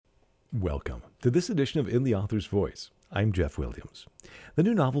Welcome to this edition of In the Author's Voice. I'm Jeff Williams. The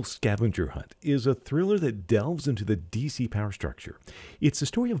new novel Scavenger Hunt is a thriller that delves into the D.C. power structure. It's the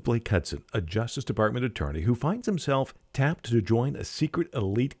story of Blake Hudson, a Justice Department attorney who finds himself tapped to join a secret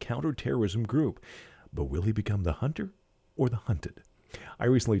elite counterterrorism group. But will he become the hunter or the hunted? I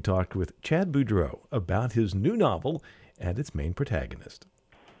recently talked with Chad Boudreau about his new novel and its main protagonist.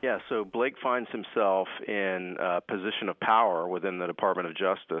 Yeah, so Blake finds himself in a position of power within the Department of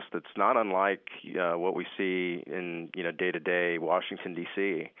Justice that's not unlike what we see in day-to-day Washington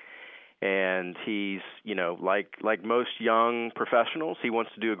D.C. And he's like most young professionals, he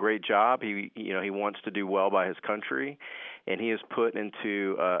wants to do a great job. He wants to do well by his country, and he is put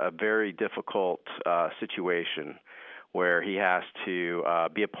into a very difficult situation where he has to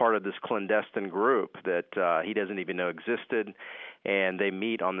be a part of this clandestine group that he doesn't even know existed. And they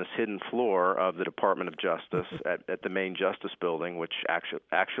meet on this hidden floor of the Department of Justice at the main Justice Building, which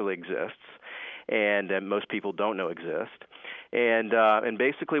actually exists, and most people don't know exists. And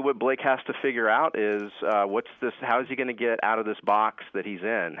basically, what Blake has to figure out is what's this? How is he going to get out of this box that he's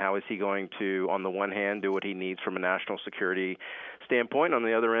in? How is he going to, on the one hand, do what he needs from a national security standpoint, on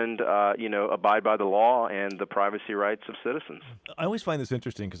the other end, abide by the law and the privacy rights of citizens? I always find this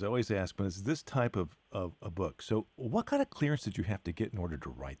interesting because I always ask, when it's this type of a book, so what kind of clearance did you have to get in order to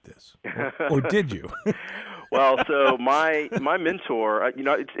write this? Or did you? Well, so my mentor,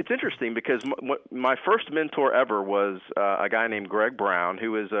 it's interesting because my first mentor ever was a guy named Greg Brown,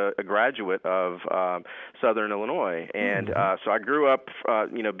 who is a graduate of Southern Illinois, and so I grew up,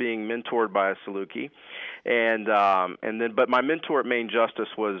 being mentored by a Saluki, but my mentor at Main Justice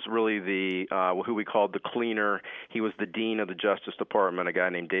was really the who we called the cleaner. He was the dean of the Justice Department, a guy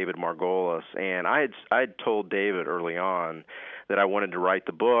named David Margolis, and I had told David early on that I wanted to write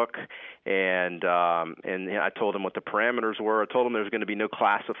the book, and I told him what the parameters were. I told him there was going to be no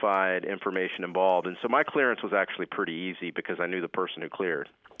classified information involved, and so my clearance was actually pretty easy because I knew the person who cleared.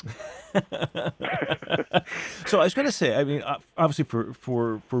 So I was going to say, I mean, obviously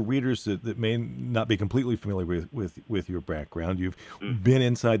for readers that may not be completely familiar with your background, you've been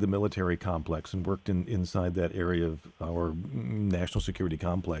inside the military complex and worked inside that area of our national security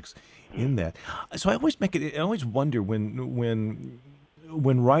complex. In that, so I always wonder when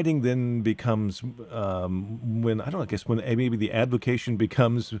writing then becomes when maybe the avocation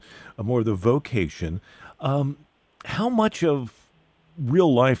becomes more of the vocation. How much of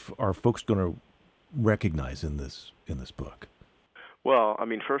real life are folks going to recognize in this book? Well, I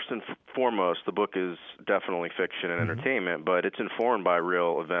mean, first and foremost, the book is definitely fiction and entertainment, but it's informed by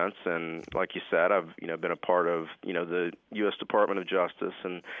real events. And like you said, I've been a part of the U.S. Department of Justice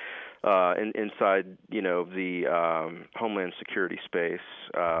and inside the Homeland Security space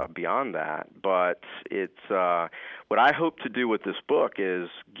beyond that. But it's what I hope to do with this book is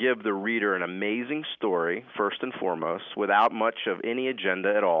give the reader an amazing story first and foremost, without much of any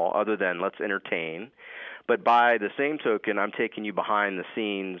agenda at all, other than let's entertain. But by the same token, I'm taking you behind the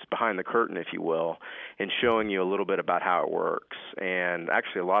scenes, behind the curtain, if you will, and showing you a little bit about how it works, and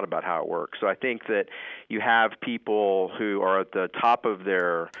actually a lot about how it works. So I think that you have people who are at the top of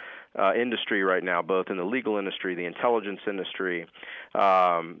their industry right now, both in the legal industry, the intelligence industry,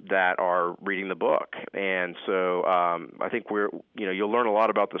 that are reading the book. And so I think you'll learn a lot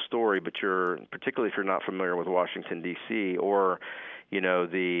about the story, but particularly if you're not familiar with Washington, D.C., or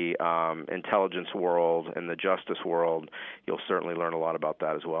the intelligence world and the justice world, you'll certainly learn a lot about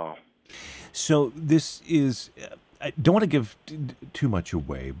that as well. So this is, I don't want to give too much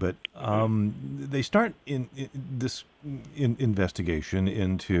away, but they start in this investigation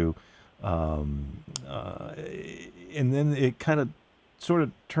into, and then it kind of sort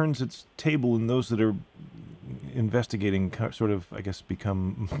of turns its table, and those that are investigating sort of, I guess,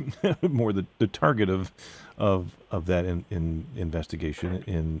 become more the target of that in investigation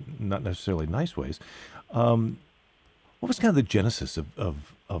in not necessarily nice ways. What was kind of the genesis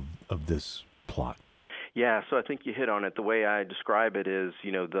of this plot? Yeah, so I think you hit on it. The way I describe it is,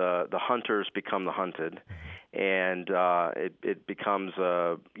 the hunters become the hunted, and it becomes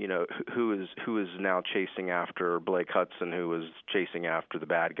who is now chasing after Blake Hudson, who was chasing after the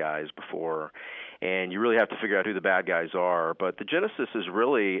bad guys before, and you really have to figure out who the bad guys are. But the genesis is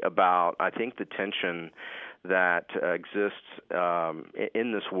really about, I think, the tension that exists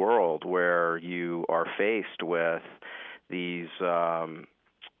in this world where you are faced with these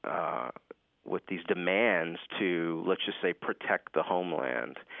demands to, let's just say, protect the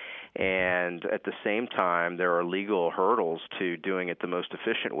homeland. And at the same time, there are legal hurdles to doing it the most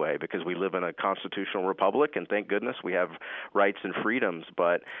efficient way, because we live in a constitutional republic, and thank goodness we have rights and freedoms.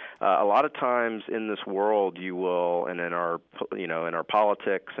 But a lot of times in this world, you will, and in our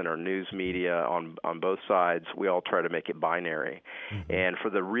politics and our news media on both sides, we all try to make it binary. And for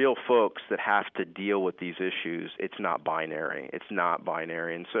the real folks that have to deal with these issues, it's not binary. It's not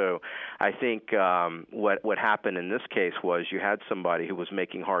binary. And so I think what happened in this case was you had somebody who was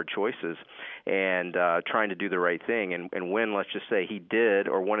making hard choices and trying to do the right thing. And when, let's just say, he did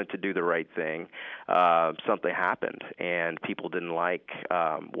or wanted to do the right thing, something happened, and people didn't like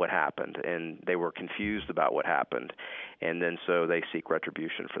what happened, and they were confused about what happened. And then so they seek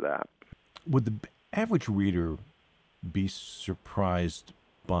retribution for that. Would the average reader be surprised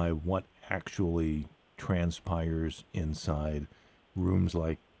by what actually transpires inside rooms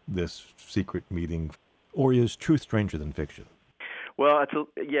like this secret meeting, or is truth stranger than fiction? Well, I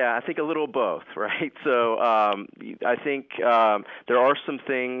think a little of both, right? So I think there are some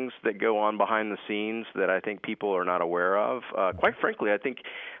things that go on behind the scenes that I think people are not aware of. Quite frankly, I think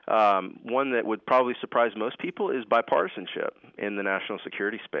one that would probably surprise most people is bipartisanship in the national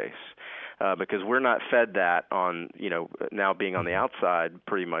security space. Because we're not fed that on, now being on the outside,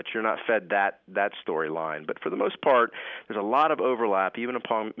 pretty much, you're not fed that storyline. But for the most part, there's a lot of overlap, even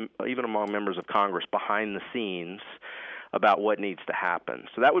among members of Congress behind the scenes, about what needs to happen.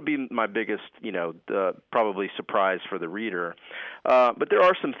 So that would be my biggest, probably surprise for the reader. But there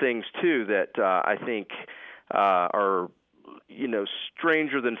are some things, too, that I think are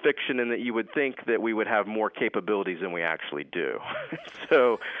stranger than fiction, in that you would think that we would have more capabilities than we actually do.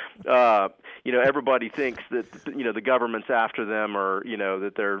 So, everybody thinks that, the government's after them, or,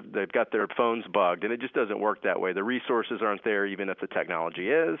 that they've got their phones bugged, and it just doesn't work that way. The resources aren't there, even if the technology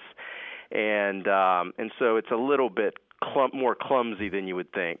is. And so it's a little bit more clumsy than you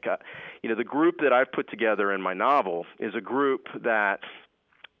would think. The group that I've put together in my novel is a group that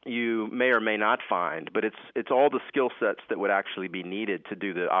you may or may not find, but it's all the skill sets that would actually be needed to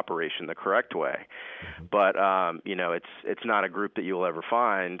do the operation the correct way. But it's not a group that you'll ever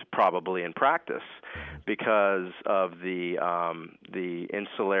find probably in practice, because of the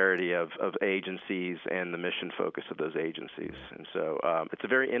insularity of agencies and the mission focus of those agencies. And so it's a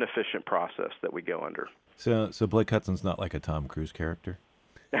very inefficient process that we go under. So Blake Hudson's not like a Tom Cruise character?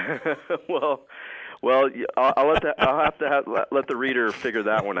 Well, I'll have to let the reader figure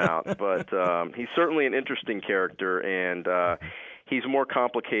that one out. But he's certainly an interesting character, and he's more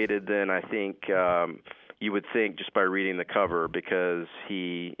complicated than I think you would think just by reading the cover, because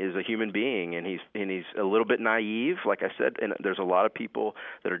he is a human being, and he's a little bit naive, like I said. And there's a lot of people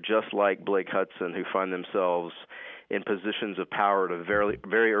that are just like Blake Hudson who find themselves in positions of power at a very,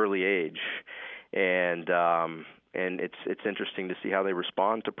 very early age, and it's interesting to see how they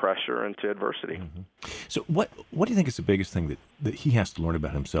respond to pressure and to adversity. So what do you think is the biggest thing that he has to learn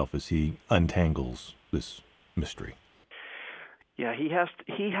about himself as he untangles this mystery? Yeah, he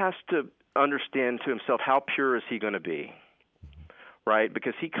has to understand to himself, how pure is he going to be, right?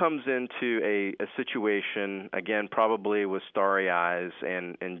 Because he comes into a situation, again, probably with starry eyes,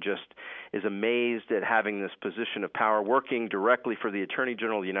 and just is amazed at having this position of power, working directly for the Attorney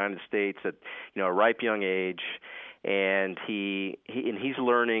General of the United States at a ripe young age. And he's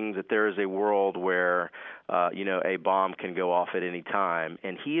learning that there is a world where a bomb can go off at any time,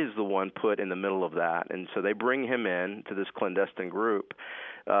 and he is the one put in the middle of that. And so they bring him in to this clandestine group,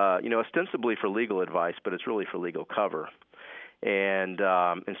 ostensibly for legal advice, but it's really for legal cover. And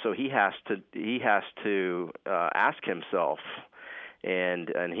so he has to ask himself,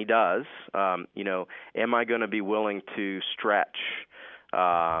 and he does, am I going to be willing to stretch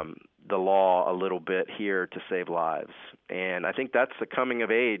the law a little bit here to save lives? And I think that's the coming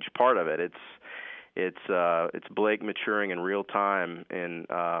of age part of it. It's Blake maturing in real time, in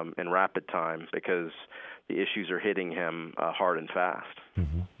rapid time, because the issues are hitting him hard and fast.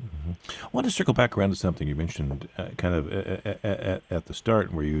 I want to circle back around to something you mentioned kind of at the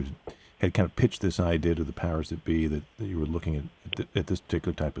start, where you had kind of pitched this idea to the powers that be that you were looking at this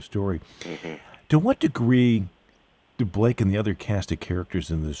particular type of story. To what degree do Blake and the other cast of characters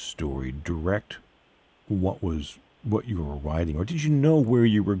in this story direct what you were writing, or did you know where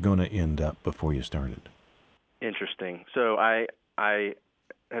you were going to end up before you started? Interesting. So I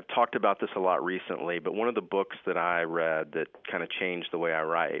have talked about this a lot recently, but one of the books that I read that kind of changed the way I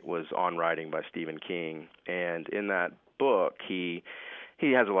write was On Writing by Stephen King. And in that book, he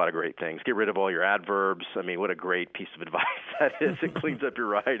has a lot of great things. Get rid of all your adverbs. I mean, what a great piece of advice that is. It cleans up your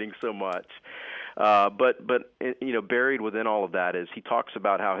writing so much. But buried within all of that is he talks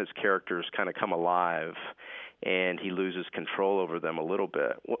about how his characters kind of come alive and he loses control over them a little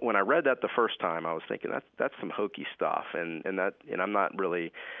bit. When I read that the first time, I was thinking that's some hokey stuff, and I'm not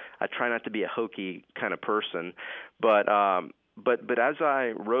really, I try not to be a hokey kind of person, but as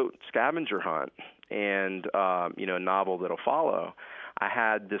I wrote Scavenger Hunt and a novel that'll follow, I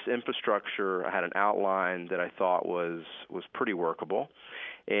had this infrastructure, I had an outline that I thought was pretty workable.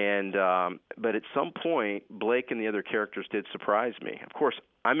 And but at some point, Blake and the other characters did surprise me. Of course,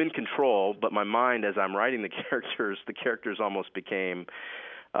 I'm in control, but my mind, as I'm writing the characters almost became,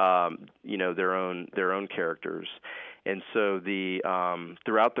 their own characters. And so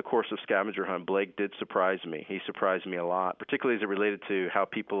throughout the course of Scavenger Hunt, Blake did surprise me. He surprised me a lot, particularly as it related to how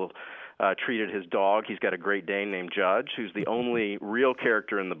people treated his dog. He's got a Great Dane named Judge, who's the only real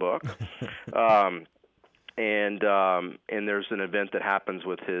character in the book. And there's an event that happens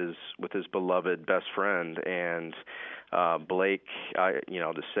with his beloved best friend, and Blake,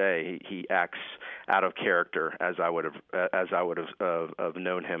 to say he acts out of character as I would have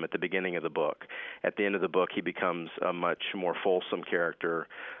known him at the beginning of the book. At the end of the book, he becomes a much more fulsome character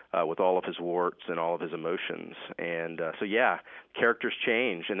with all of his warts and all of his emotions. And characters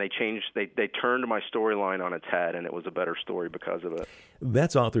change, and they turned my storyline on its head, and it was a better story because of it.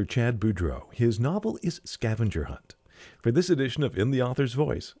 That's author Chad Boudreau. His novel is Scavenger Hunt. For this edition of In the Author's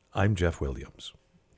Voice, I'm Jeff Williams.